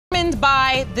stand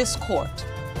by this court.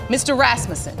 Mr.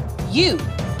 Rasmussen, you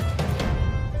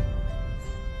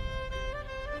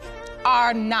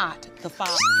are not the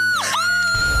father.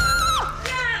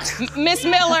 Miss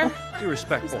Miller. Be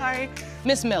respectful. I'm sorry.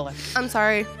 Miss Miller. I'm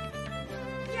sorry.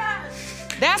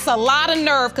 That's a lot of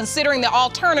nerve considering the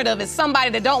alternative is somebody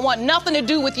that don't want nothing to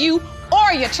do with you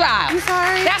or your child. I'm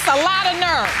sorry. That's a lot of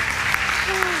nerve.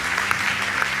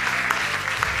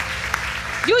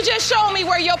 You just showed me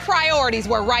where your priorities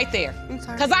were right there. I'm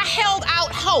sorry. Because I held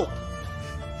out hope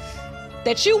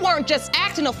that you weren't just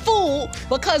acting a fool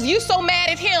because you so mad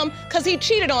at him because he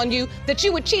cheated on you that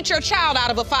you would cheat your child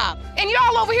out of a father. And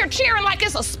y'all over here cheering like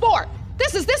it's a sport.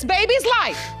 This is this baby's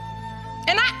life.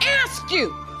 And I asked you,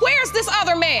 where's this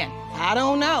other man? I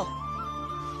don't know.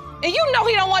 And you know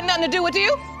he don't want nothing to do with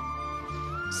you.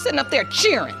 Sitting up there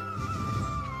cheering.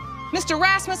 Mr.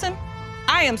 Rasmussen,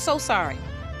 I am so sorry.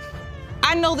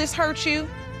 I know this hurts you.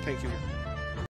 Thank you.